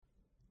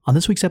On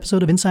this week's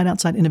episode of Inside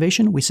Outside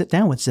Innovation, we sit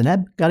down with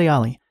Zaineb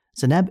Ghadiali.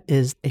 Zaineb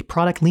is a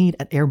product lead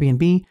at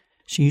Airbnb.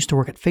 She used to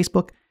work at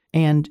Facebook,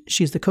 and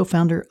she's the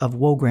co-founder of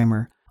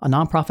WoGrammer, a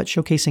nonprofit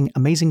showcasing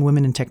amazing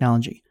women in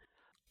technology.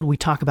 We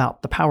talk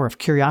about the power of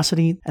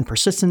curiosity and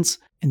persistence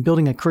in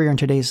building a career in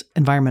today's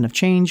environment of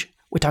change.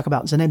 We talk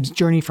about Zaineb's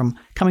journey from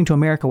coming to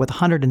America with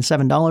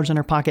 $107 in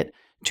her pocket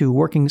to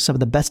working some of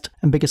the best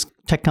and biggest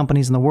tech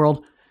companies in the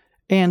world.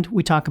 And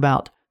we talk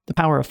about the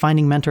power of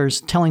finding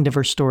mentors, telling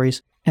diverse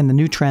stories, and the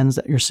new trends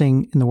that you're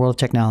seeing in the world of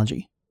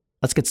technology.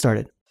 Let's get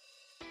started.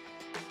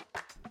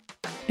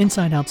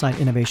 Inside Outside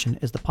Innovation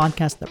is the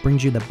podcast that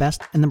brings you the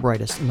best and the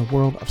brightest in the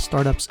world of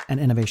startups and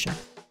innovation.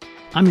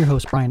 I'm your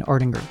host, Brian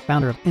Ardinger,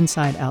 founder of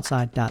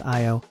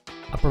InsideOutside.io,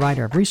 a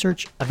provider of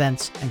research,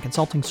 events, and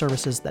consulting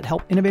services that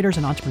help innovators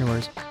and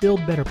entrepreneurs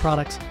build better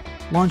products,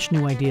 launch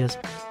new ideas,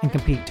 and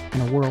compete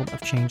in a world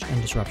of change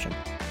and disruption.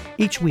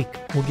 Each week,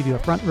 we'll give you a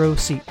front row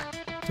seat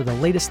to the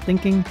latest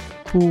thinking,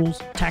 tools,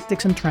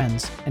 tactics, and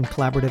trends in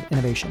collaborative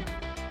innovation.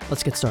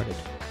 Let's get started.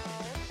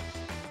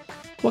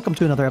 Welcome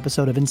to another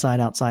episode of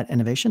Inside Outside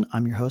Innovation.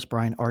 I'm your host,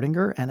 Brian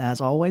Ardinger, and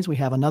as always, we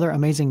have another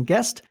amazing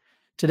guest.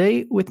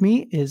 Today with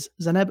me is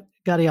Zaineb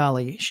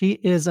Ghadiali. She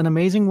is an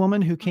amazing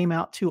woman who came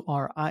out to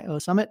our I/O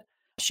Summit.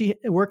 She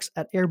works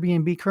at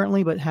Airbnb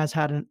currently, but has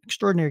had an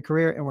extraordinary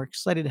career, and we're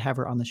excited to have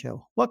her on the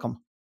show.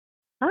 Welcome.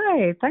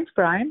 Hi, thanks,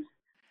 Brian.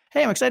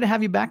 Hey, I'm excited to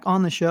have you back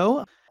on the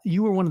show.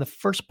 You were one of the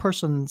first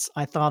persons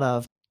I thought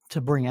of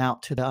to bring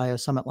out to the I/O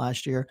Summit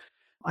last year.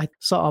 I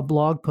saw a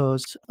blog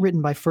post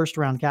written by First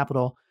Round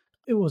Capital.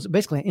 It was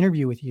basically an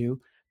interview with you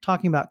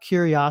talking about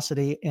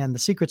curiosity and the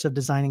secrets of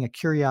designing a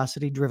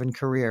curiosity-driven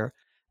career.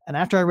 And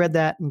after I read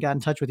that and got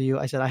in touch with you,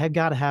 I said, I had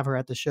got to have her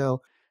at the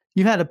show.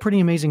 You've had a pretty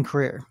amazing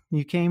career.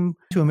 You came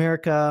to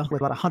America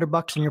with about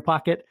 $100 in your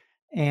pocket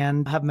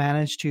and have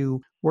managed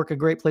to work at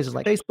great places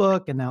like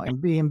Facebook and now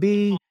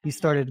Airbnb. You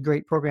started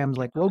great programs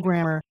like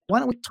WoGrammer. Why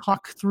don't we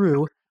talk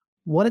through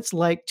what it's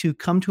like to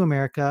come to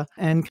America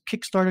and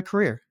kickstart a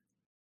career?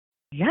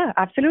 Yeah,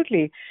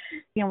 absolutely.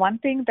 One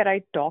thing that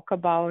I talk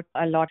about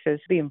a lot is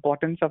the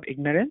importance of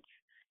ignorance.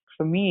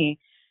 For me,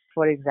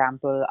 for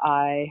example,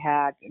 I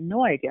had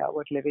no idea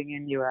what living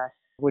in US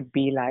would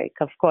be like.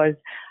 Of course,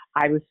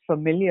 I was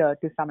familiar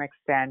to some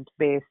extent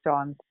based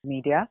on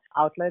media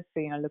outlets,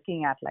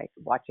 looking at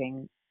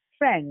watching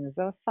Friends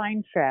or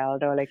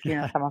Seinfeld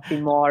or some of the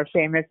more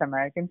famous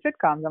American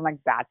sitcoms. I'm like,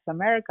 that's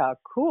America.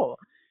 Cool.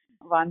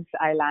 Once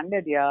I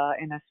landed here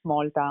in a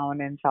small town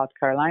in South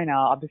Carolina,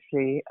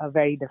 obviously a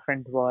very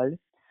different world.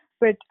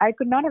 But I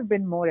could not have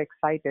been more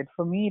excited.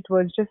 For me, it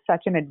was just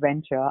such an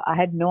adventure. I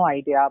had no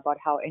idea about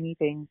how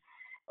anything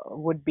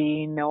would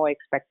be, no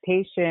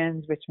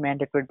expectations, which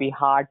meant it would be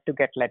hard to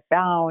get let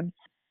down.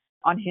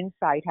 On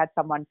hindsight, had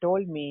someone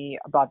told me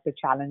about the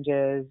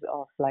challenges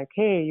of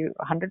hey,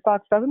 $100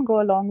 doesn't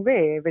go a long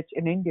way, which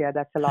in India,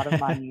 that's a lot of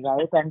money,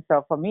 right? And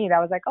so for me, that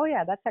was like, oh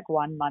yeah, that's like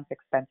 1 month's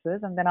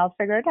expenses and then I'll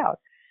figure it out.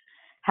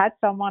 Had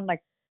someone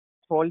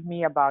told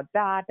me about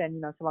that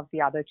and some of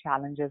the other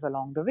challenges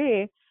along the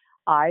way,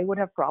 I would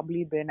have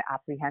probably been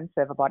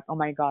apprehensive about, oh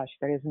my gosh,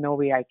 there is no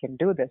way I can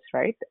do this,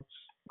 right?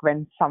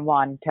 When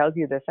someone tells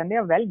you this, and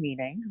they're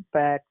well-meaning,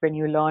 but when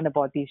you learn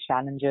about these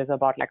challenges,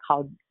 about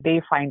how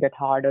they find it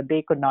hard or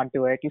they could not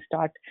do it, you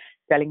start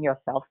telling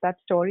yourself that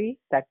story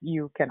that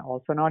you can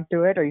also not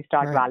do it, or you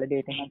start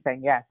validating and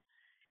saying yes.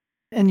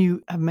 And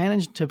you have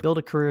managed to build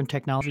a career in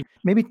technology.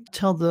 Maybe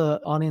tell the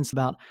audience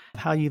about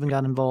how you even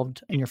got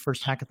involved in your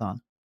first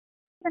hackathon.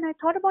 When I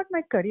thought about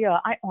my career,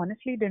 I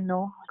honestly didn't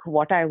know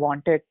what I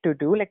wanted to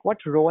do, what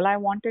role I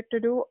wanted to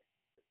do.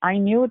 I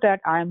knew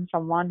that I'm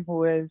someone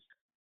who is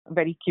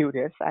very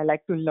curious. I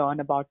like to learn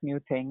about new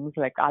things.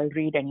 I'll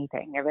read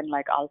anything, even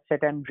I'll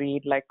sit and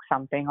read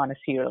something on a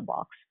cereal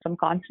box. So I'm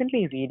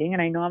constantly reading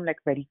and I know I'm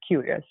very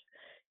curious.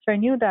 So I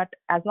knew that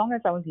as long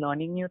as I was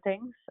learning new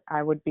things,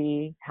 I would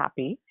be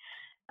happy.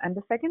 And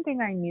the second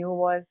thing I knew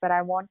was that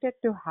I wanted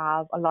to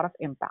have a lot of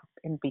impact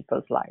in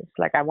people's lives.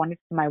 I wanted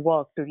my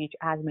work to reach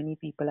as many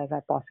people as I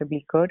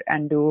possibly could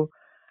and do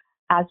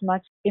as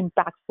much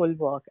impactful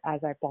work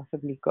as I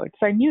possibly could.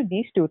 So I knew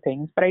these two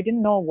things, but I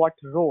didn't know what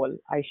role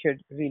I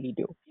should really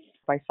do.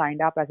 So I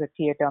signed up as a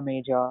theater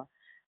major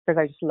because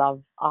I just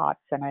love arts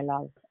and I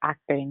love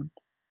acting.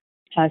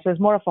 So it's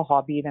more of a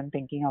hobby than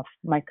thinking of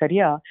my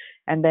career.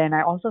 And then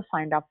I also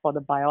signed up for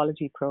the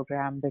biology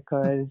program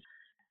because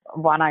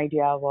one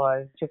idea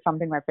was just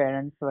something my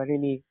parents were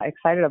really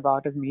excited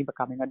about, is me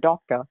becoming a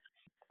doctor.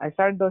 I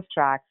started those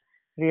tracks,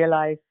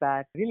 realized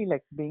that really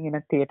being in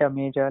a theater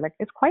major,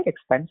 it's quite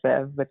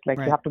expensive, but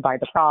you have to buy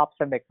the props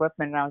and the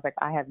equipment. And I was like,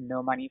 I have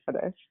no money for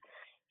this.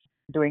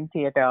 Doing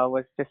theater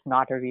was just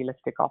not a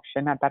realistic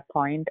option at that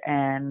point.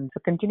 And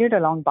so continued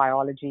along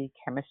biology,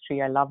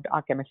 chemistry. I loved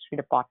our chemistry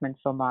department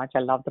so much. I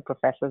loved the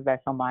professors there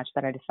so much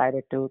that I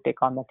decided to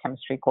take on more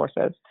chemistry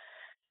courses.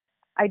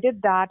 I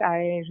did that.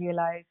 I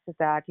realized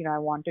that, I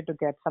wanted to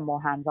get some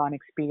more hands-on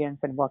experience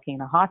in working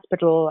in a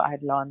hospital. I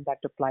had learned that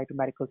to apply to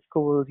medical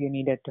schools, you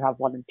needed to have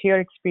volunteer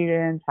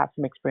experience, have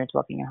some experience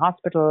working in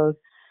hospitals.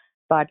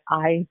 but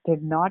I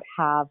did not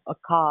have a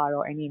car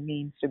or any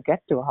means to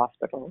get to a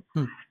hospital.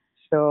 Hmm.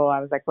 So I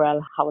was like,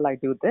 well, how will I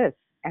do this?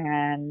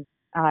 And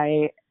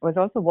I was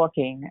also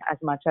working as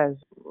much as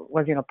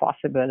was,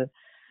 possible.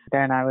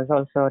 Then I was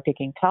also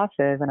taking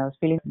classes and I was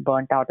feeling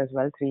burnt out as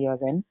well 3 years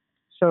in.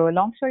 So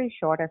long story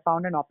short, I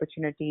found an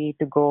opportunity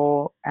to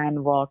go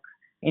and work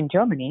in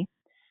Germany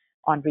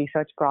on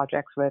research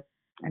projects with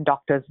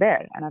doctors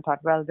there. And I thought,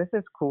 well, this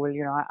is cool.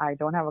 I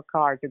don't have a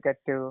car to get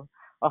to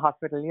a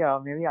hospital here.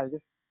 Maybe I'll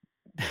just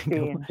stay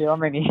Go. in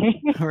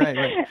Germany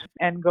Right.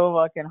 and go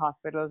work in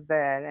hospitals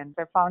there. And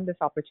I found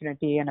this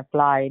opportunity and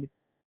applied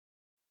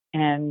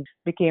and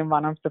became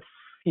one of the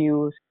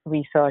few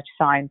research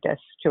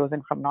scientists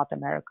chosen from North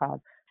America.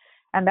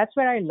 And that's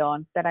where I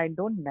learned that I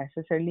don't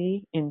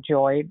necessarily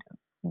enjoy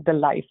the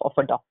life of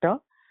a doctor.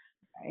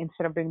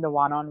 Instead of doing the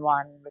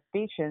one-on-one with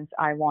patients,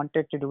 I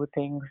wanted to do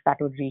things that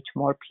would reach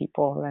more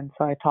people. And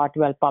so I thought,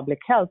 well, public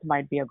health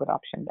might be a good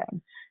option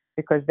then,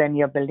 because then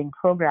you're building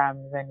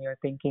programs and you're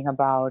thinking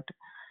about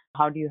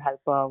how do you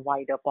help a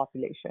wider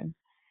population.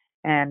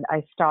 And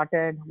I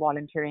started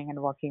volunteering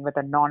and working with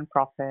a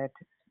nonprofit.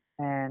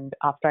 And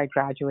after I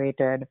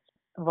graduated,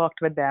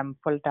 worked with them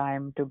full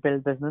time to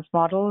build business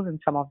models in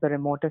some of the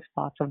remotest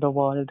parts of the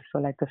world. So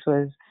like this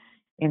was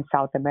in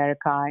South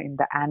America, in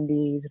the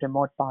Andes,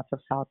 remote parts of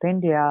South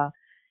India.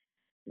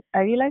 I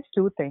realized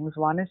two things.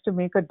 One is to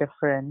make a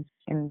difference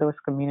in those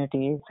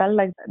communities. I felt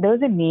like there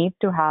was a need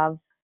to have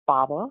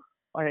power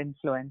or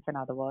influence, in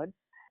other words,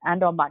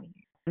 and or money.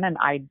 And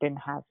I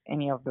didn't have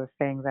any of those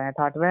things. And I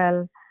thought,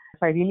 well,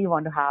 if I really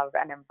want to have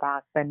an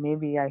impact, then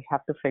maybe I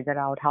have to figure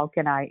out how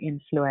can I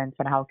influence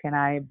and how can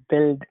I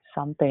build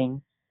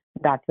something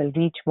that will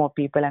reach more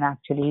people and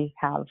actually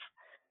have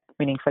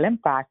meaningful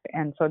impact.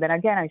 And so then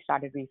again, I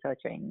started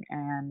researching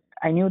and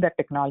I knew that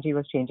technology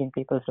was changing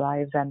people's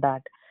lives and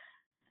that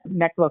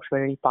networks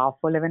were really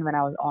powerful. Even when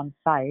I was on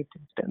site,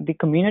 the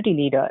community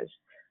leaders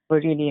were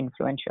really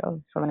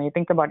influential. So when you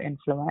think about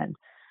influence,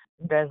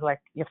 there's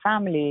like your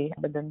family,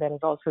 but then there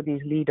is also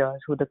these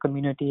leaders who the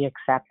community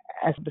accepts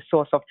as the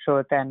source of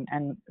truth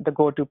and the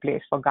go-to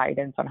place for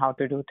guidance on how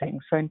to do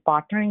things. So in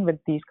partnering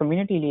with these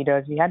community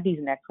leaders, we had these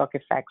network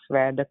effects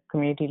where the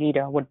community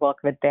leader would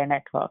work with their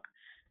network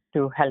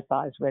to help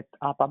us with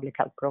our public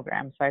health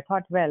program. So I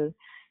thought, well,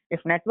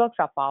 if networks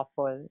are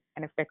powerful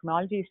and if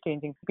technology is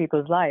changing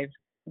people's lives,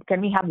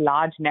 can we have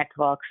large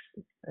networks?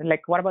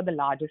 Like, what about the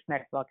largest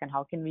network and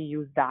how can we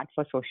use that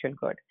for social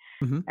good?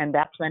 Mm-hmm. And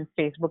that's when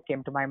Facebook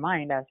came to my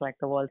mind as like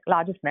the world's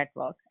largest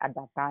network at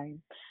that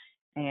time.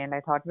 And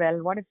I thought,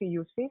 well, what if we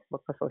use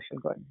Facebook for social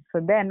good?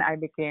 So then I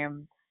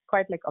became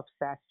quite like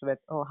obsessed with,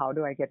 oh, how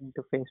do I get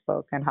into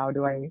Facebook and how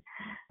do I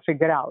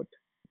figure out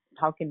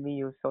how can we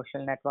use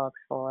social networks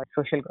for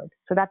social good?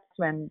 So that's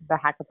when the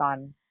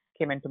hackathon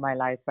came into my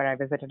life, where I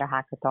visited a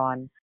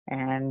hackathon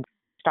and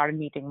started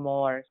meeting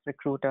more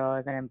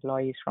recruiters and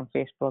employees from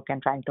Facebook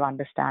and trying to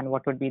understand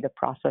what would be the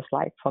process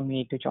like for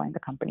me to join the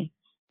company.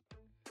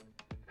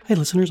 Hey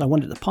listeners, I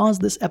wanted to pause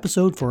this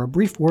episode for a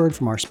brief word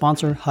from our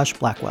sponsor, Husch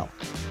Blackwell.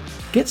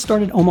 Get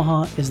Started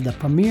Omaha is the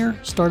premier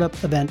startup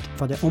event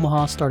for the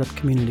Omaha startup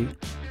community,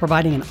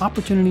 providing an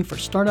opportunity for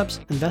startups,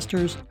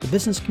 investors, the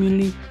business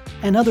community,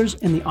 and others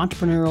in the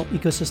entrepreneurial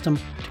ecosystem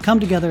to come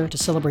together to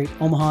celebrate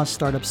Omaha's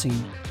startup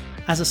scene.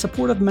 As a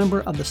supportive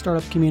member of the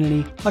startup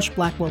community, Husch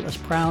Blackwell is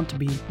proud to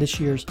be this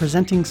year's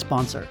presenting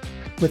sponsor.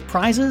 With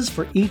prizes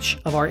for each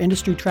of our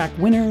industry track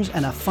winners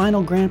and a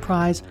final grand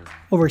prize,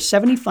 over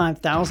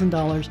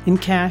 $75,000 in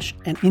cash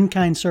and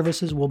in-kind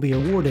services will be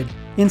awarded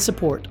in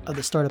support of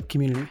the startup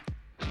community.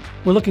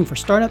 We're looking for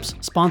startups,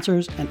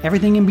 sponsors, and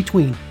everything in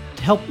between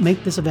to help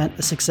make this event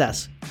a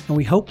success, and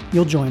we hope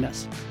you'll join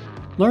us.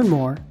 Learn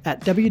more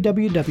at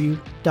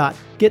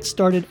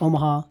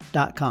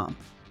www.getstartedomaha.com.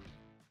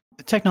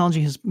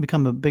 Technology has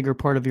become a bigger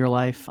part of your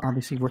life,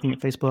 obviously working at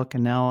Facebook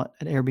and now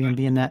at Airbnb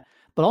and that.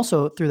 But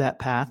also through that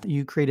path,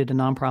 you created a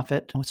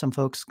nonprofit with some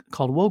folks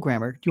called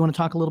WoGrammar. Do you want to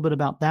talk a little bit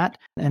about that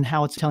and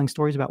how it's telling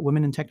stories about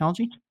women in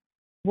technology?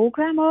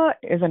 WoGrammar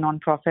is a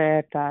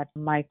nonprofit that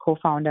my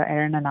co-founder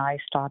Erin and I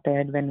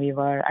started when we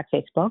were at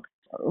Facebook.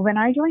 When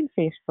I joined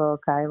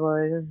Facebook, I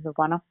was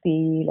one of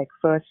the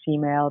first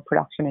female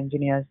production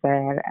engineers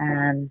there,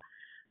 and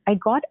I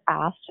got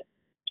asked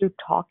to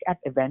talk at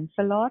events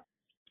a lot.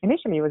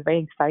 Initially, it was very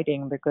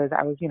exciting because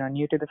I was,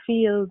 new to the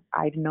field.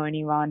 I didn't know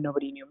anyone,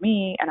 nobody knew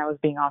me, and I was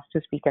being asked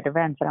to speak at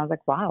events. And I was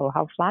like, wow,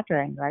 how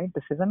flattering, right?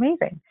 This is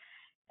amazing.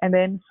 And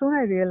then soon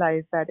I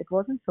realized that it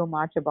wasn't so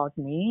much about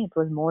me. It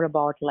was more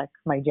about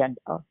my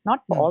gender,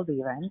 not for all the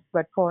events,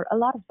 but for a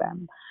lot of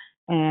them.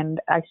 And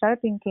I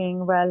started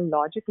thinking, well,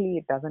 logically,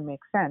 it doesn't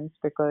make sense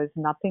because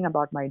nothing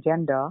about my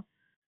gender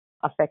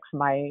affects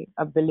my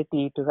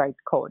ability to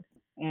write code.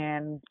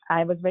 And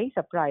I was very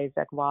surprised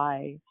at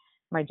why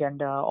my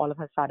gender all of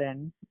a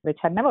sudden, which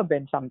had never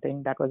been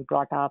something that was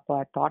brought up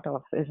or thought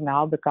of, is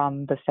now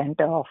become the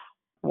center of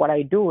what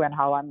I do and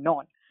how I'm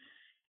known.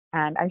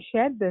 And I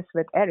shared this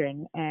with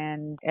Erin,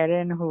 and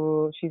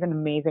Erin, she's an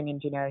amazing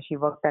engineer. She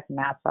worked at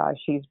NASA.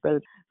 She's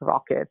built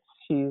rockets.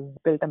 She's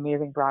built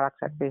amazing products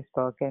at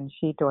Facebook, and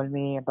she told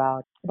me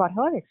about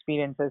her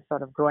experiences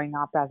sort of growing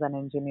up as an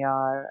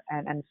engineer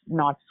and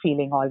not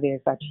feeling always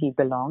that she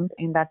belonged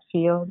in that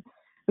field,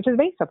 which is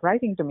very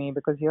surprising to me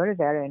because here is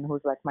Erin,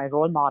 who's like my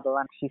role model,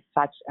 and she's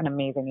such an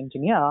amazing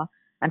engineer.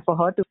 And for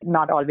her to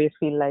not always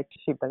feel like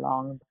she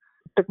belonged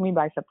took me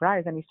by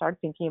surprise. And we started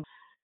thinking,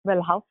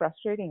 well, how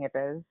frustrating it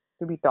is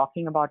to be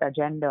talking about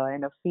agenda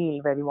in a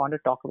field where we want to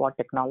talk about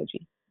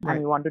technology and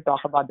we want to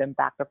talk about the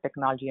impact of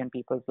technology on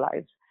people's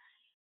lives.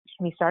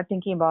 We start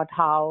thinking about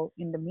how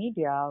in the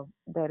media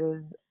there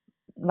is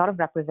a lot of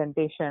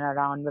representation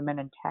around women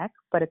in tech,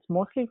 but it's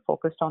mostly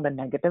focused on the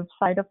negative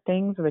side of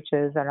things, which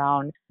is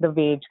around the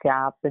wage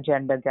gap, the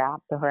gender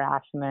gap, the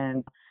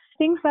harassment,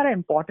 things that are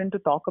important to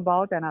talk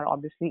about and are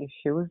obviously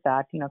issues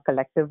that,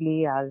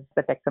 collectively as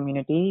the tech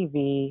community,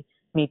 we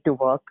need to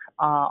work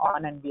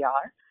on, and we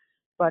are.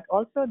 But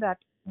also that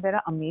there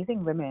are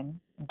amazing women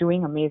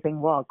doing amazing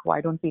work.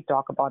 Why don't we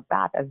talk about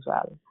that as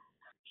well?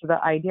 So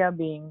the idea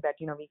being that,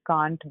 we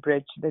can't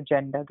bridge the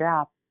gender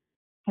gap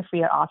if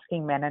we are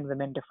asking men and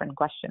women different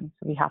questions.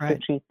 We have to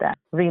treat them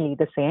really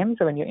the same.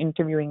 So when you're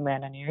interviewing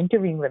men and you're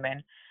interviewing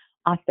women,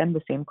 ask them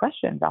the same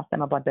questions. Ask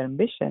them about their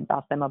ambitions.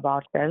 Ask them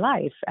about their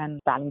life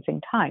and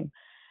balancing time.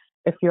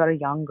 If you're a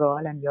young girl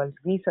and you're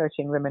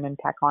researching women in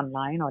tech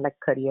online or like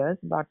careers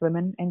about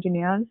women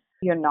engineers,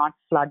 you're not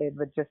flooded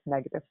with just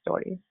negative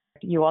stories.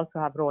 You also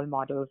have role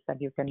models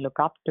that you can look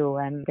up to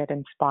and get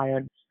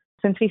inspired.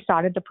 Since we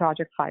started the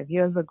project 5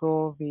 years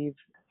ago, we've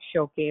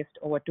showcased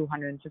over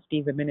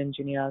 250 women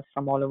engineers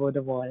from all over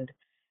the world.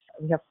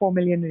 We have 4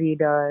 million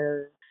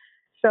readers.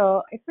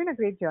 So it's been a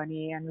great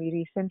journey, and we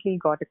recently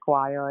got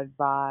acquired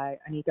by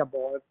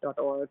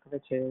AnitaBorg.org,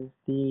 which is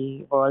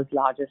the world's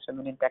largest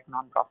women in tech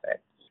nonprofit.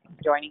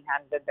 Joining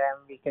hands with them,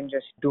 we can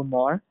just do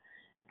more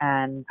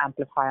and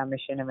amplify our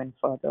mission even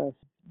further.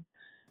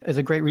 There's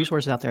a great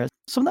resource out there.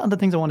 Some of the other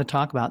things I want to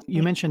talk about,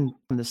 you mentioned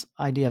this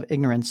idea of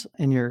ignorance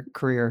in your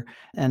career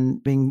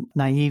and being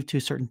naive to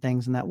certain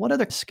things and that. What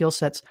other skill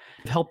sets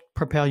helped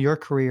propel your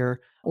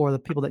career or the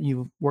people that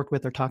you've worked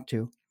with or talked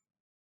to?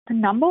 The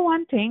number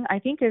one thing I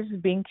think is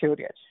being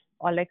curious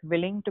or like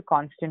willing to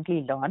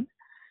constantly learn.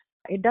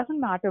 It doesn't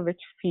matter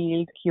which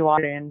field you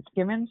are in,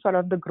 given sort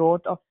of the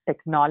growth of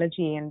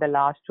technology in the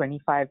last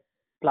 25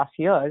 plus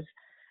years,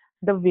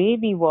 the way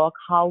we work,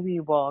 how we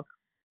work,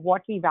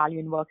 what we value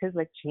in work has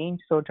like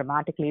changed so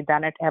dramatically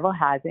than it ever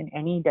has in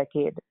any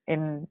decade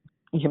in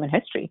human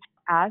history.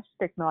 As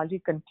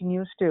technology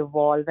continues to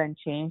evolve and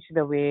change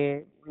the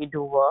way we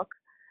do work,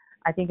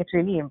 I think it's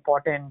really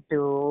important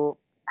to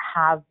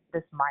have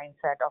this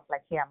mindset of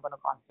like, hey, I'm going to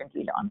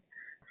constantly learn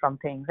from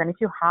things. And if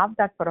you have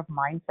that sort of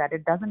mindset,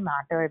 it doesn't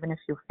matter even if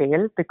you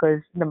fail, because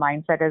the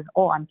mindset is,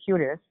 oh, I'm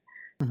curious.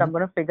 So I'm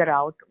going to figure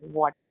out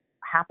what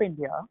happened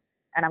here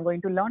and I'm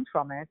going to learn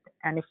from it.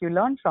 And if you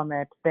learn from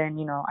it, then,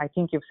 I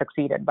think you've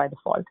succeeded by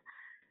default.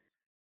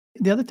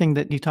 The other thing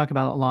that you talk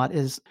about a lot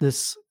is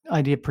this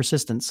idea of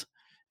persistence. It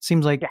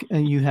seems like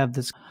you have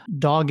this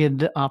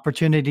dogged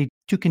opportunity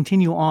to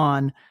continue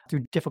on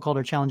through difficult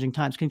or challenging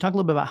times. Can you talk a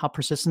little bit about how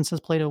persistence has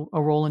played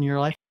a role in your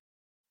life?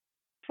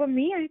 For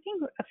me, I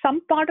think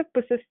some part of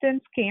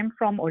persistence came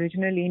from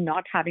originally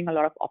not having a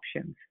lot of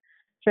options.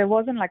 So it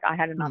wasn't like I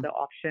had another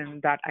option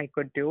that I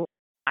could do.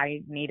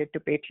 I needed to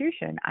pay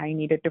tuition. I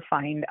needed to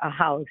find a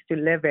house to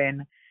live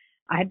in.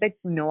 I had like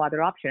no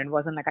other option. It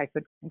wasn't like I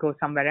could go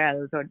somewhere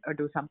else or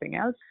do something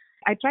else.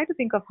 I tried to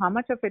think of how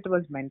much of it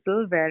was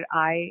mental, where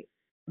I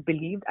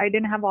believed I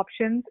didn't have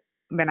options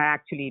when I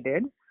actually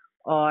did,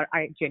 or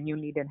I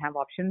genuinely didn't have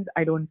options.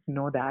 I don't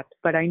know that.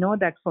 But I know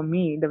that for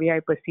me, the way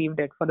I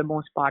perceived it for the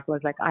most part was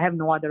like, I have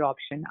no other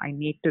option. I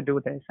need to do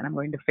this, and I'm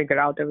going to figure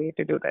out a way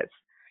to do this.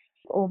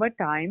 Over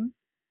time,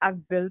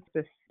 I've built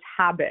this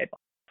habit.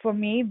 For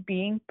me,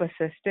 being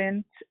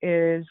persistent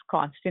is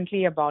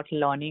constantly about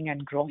learning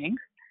and growing.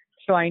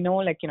 So I know,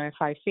 if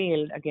I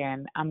fail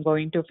again, I'm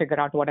going to figure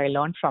out what I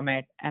learned from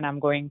it, and I'm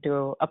going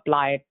to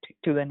apply it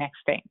to the next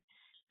thing.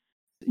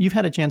 You've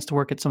had a chance to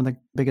work at some of the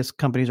biggest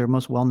companies or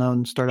most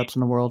well-known startups in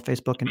the world,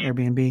 Facebook and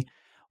Airbnb.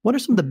 What are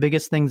some of the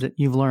biggest things that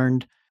you've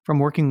learned from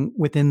working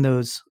within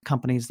those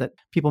companies that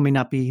people may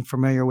not be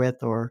familiar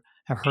with or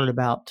have heard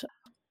about?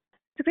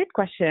 It's a great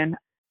question.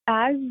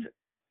 As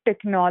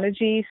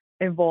technology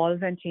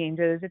evolves and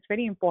changes, it's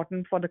very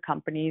important for the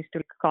companies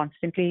to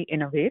constantly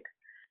innovate,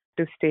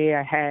 to stay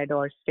ahead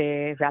or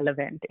stay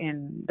relevant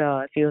in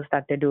the fields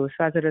that they do.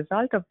 So as a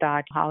result of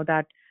that, how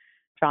that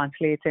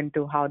translates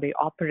into how they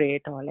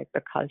operate or like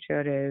the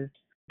culture is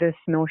this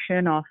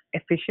notion of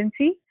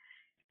efficiency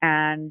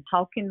and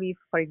how can we,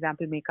 for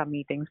example, make our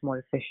meetings more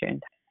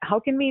efficient? How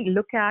can we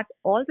look at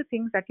all the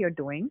things that you're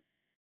doing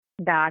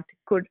that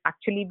could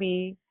actually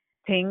be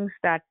things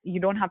that you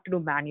don't have to do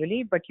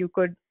manually, but you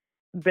could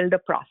build a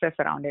process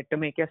around it to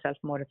make yourself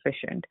more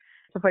efficient.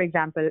 So for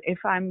example, if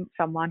I'm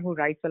someone who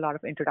writes a lot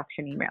of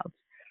introduction emails,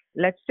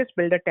 let's just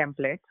build a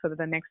template so that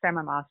the next time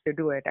I'm asked to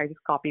do it, I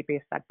just copy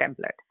paste that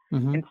template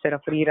instead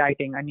of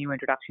rewriting a new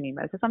introduction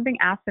email. So something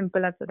as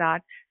simple as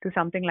that to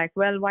something like,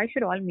 well, why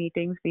should all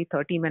meetings be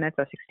 30 minutes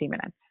or 60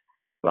 minutes?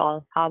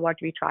 well, how about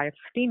we try a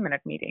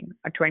 15-minute meeting,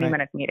 a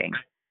 20-minute meeting?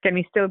 Can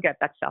we still get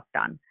that stuff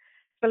done?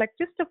 So like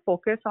just to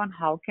focus on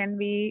how can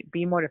we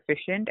be more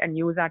efficient and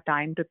use our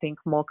time to think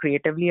more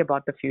creatively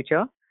about the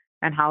future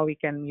and how we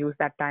can use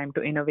that time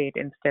to innovate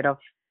instead of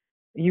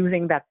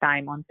using that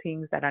time on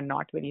things that are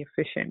not very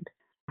efficient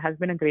has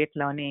been a great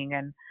learning.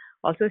 And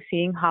also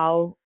seeing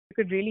how you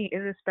could really,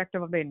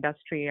 irrespective of the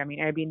industry, I mean,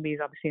 Airbnb is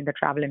obviously in the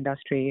travel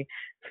industry,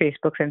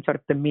 Facebook's in sort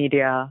of the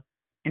media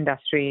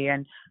industry,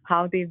 and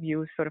how they've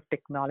used sort of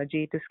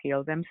technology to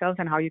scale themselves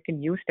and how you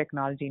can use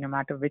technology no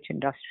matter which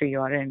industry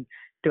you're in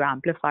to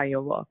amplify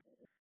your work.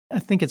 I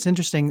think it's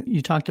interesting.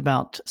 You talked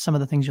about some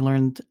of the things you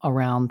learned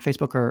around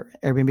Facebook or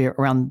Airbnb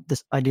around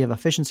this idea of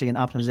efficiency and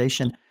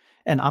optimization.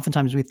 And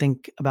oftentimes we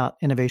think about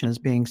innovation as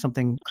being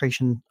something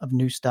creation of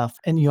new stuff.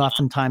 And you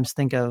oftentimes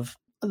think of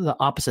the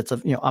opposites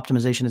of,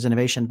 optimization is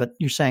innovation. But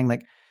you're saying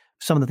like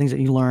some of the things that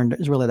you learned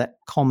is really that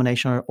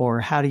culmination or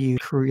how do you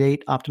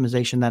create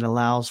optimization that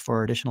allows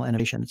for additional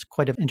innovation? It's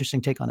quite an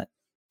interesting take on it.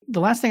 The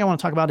last thing I want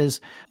to talk about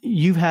is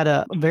you've had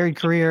a varied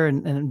career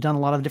and done a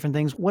lot of different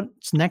things.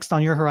 What's next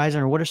on your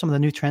horizon, or what are some of the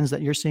new trends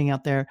that you're seeing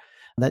out there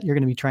that you're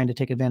going to be trying to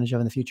take advantage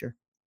of in the future?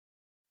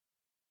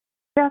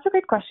 Yeah, that's a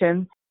great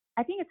question.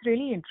 I think it's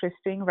really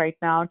interesting right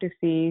now to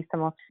see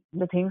some of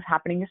the things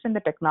happening just in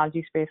the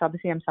technology space.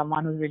 Obviously, I'm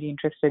someone who's really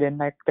interested in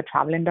like the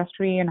travel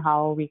industry and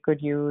how we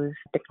could use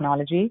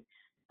technology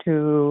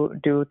to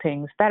do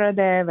things better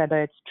there,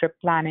 whether it's trip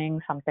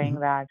planning, something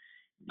that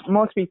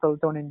most people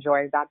don't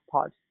enjoy that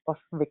part of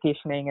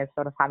vacationing is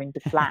sort of having to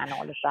plan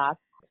all of that.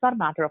 It's not a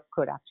matter of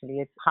could actually,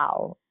 it's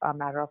how, a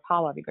matter of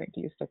how are we going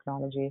to use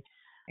technology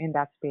in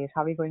that space?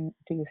 How are we going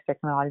to use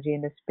technology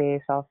in the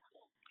space of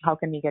how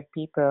can we get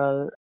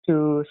people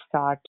to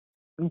start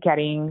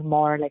getting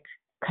more like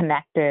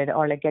connected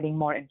or like getting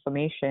more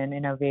information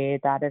in a way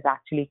that is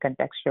actually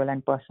contextual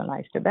and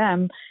personalized to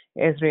them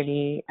is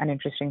really an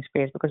interesting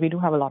space because we do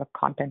have a lot of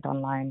content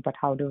online, but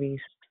how do we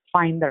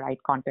find the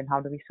right content?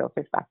 How do we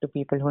surface that to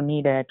people who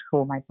need it,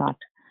 who might not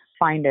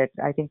find it?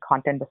 I think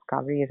content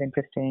discovery is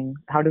interesting.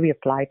 How do we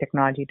apply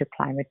technology to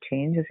climate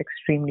change is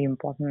extremely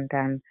important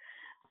and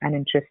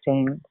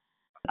interesting.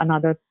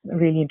 Another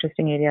really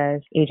interesting area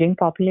is aging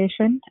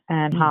population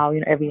and how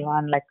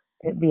everyone, like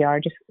we are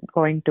just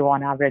going to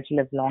on average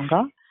live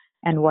longer.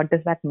 And what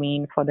does that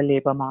mean for the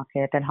labor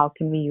market? And how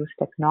can we use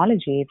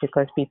technology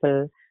because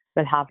people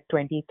will have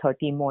 20,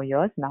 30 more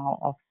years now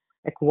of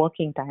like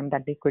working time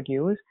that they could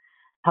use.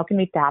 How can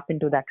we tap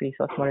into that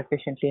resource more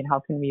efficiently and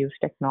how can we use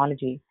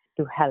technology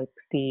to help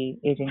the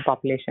aging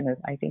population is,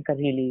 I think, a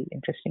really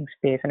interesting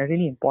space and a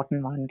really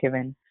important one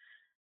given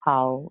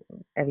how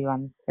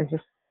everyone is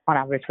just on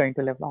average going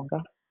to live longer.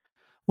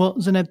 Well,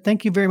 Zeneb,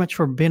 thank you very much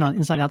for being on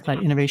Inside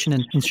Outside Innovation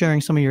and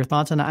sharing some of your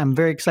thoughts. And I'm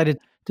very excited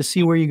to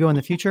see where you go in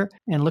the future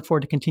and look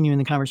forward to continuing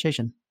the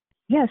conversation.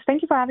 Yes,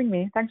 thank you for having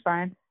me. Thanks,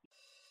 Brian.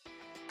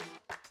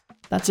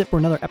 That's it for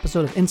another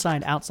episode of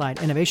Inside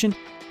Outside Innovation.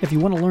 If you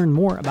want to learn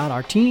more about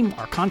our team,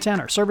 our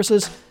content, our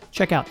services,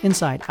 check out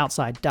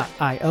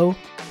insideoutside.io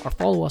or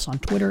follow us on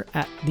Twitter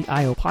 @the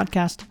IO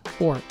Podcast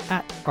or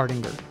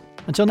 @Ardinger.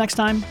 Until next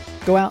time,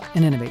 go out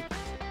and innovate.